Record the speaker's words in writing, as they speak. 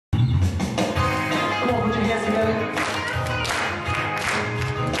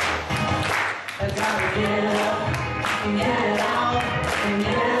get up and get out and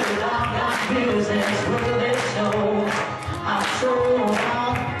get it out. Got business with it, so I'm so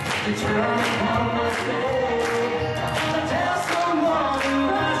out to turn and come with me. I wanna tell someone who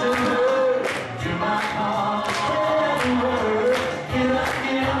hasn't heard to my car, spread the word. Get up,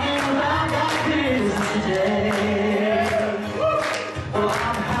 get up, get up, I got business today. Well,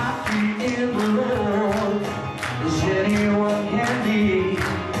 I'm happy in the Lord, as anyone can be.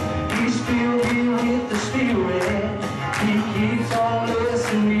 He's filled me with the Spirit, He keeps on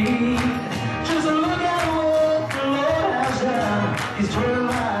blessing me. Just look at what the Lord has done. He's turned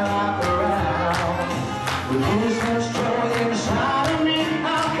my life around. With this much joy inside of me,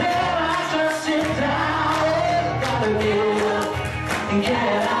 how can I just sit down? Gotta get up and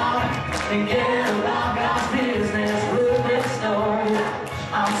get out and get about God's business with this snow.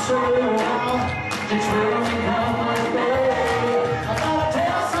 I'm so out to try and come with me. I gotta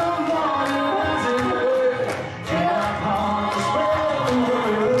tell someone who hasn't heard. Get up on the spread the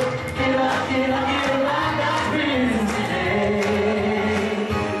word. Get up, get up, get up, like God's business today.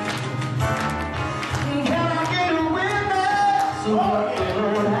 Can I get a witness of what the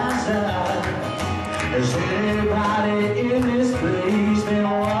Lord has done? Has anybody in this place been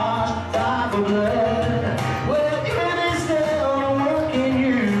washed by the blood? Well, if it's still working,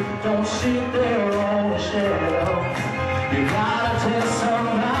 you don't sit there on the shelf. You gotta tell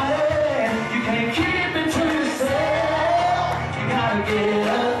somebody, you can't keep it to yourself. You gotta get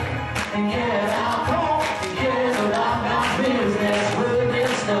up and get out, come on, and get about God's business with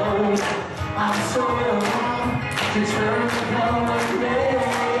this snow. I'm so wrong to turn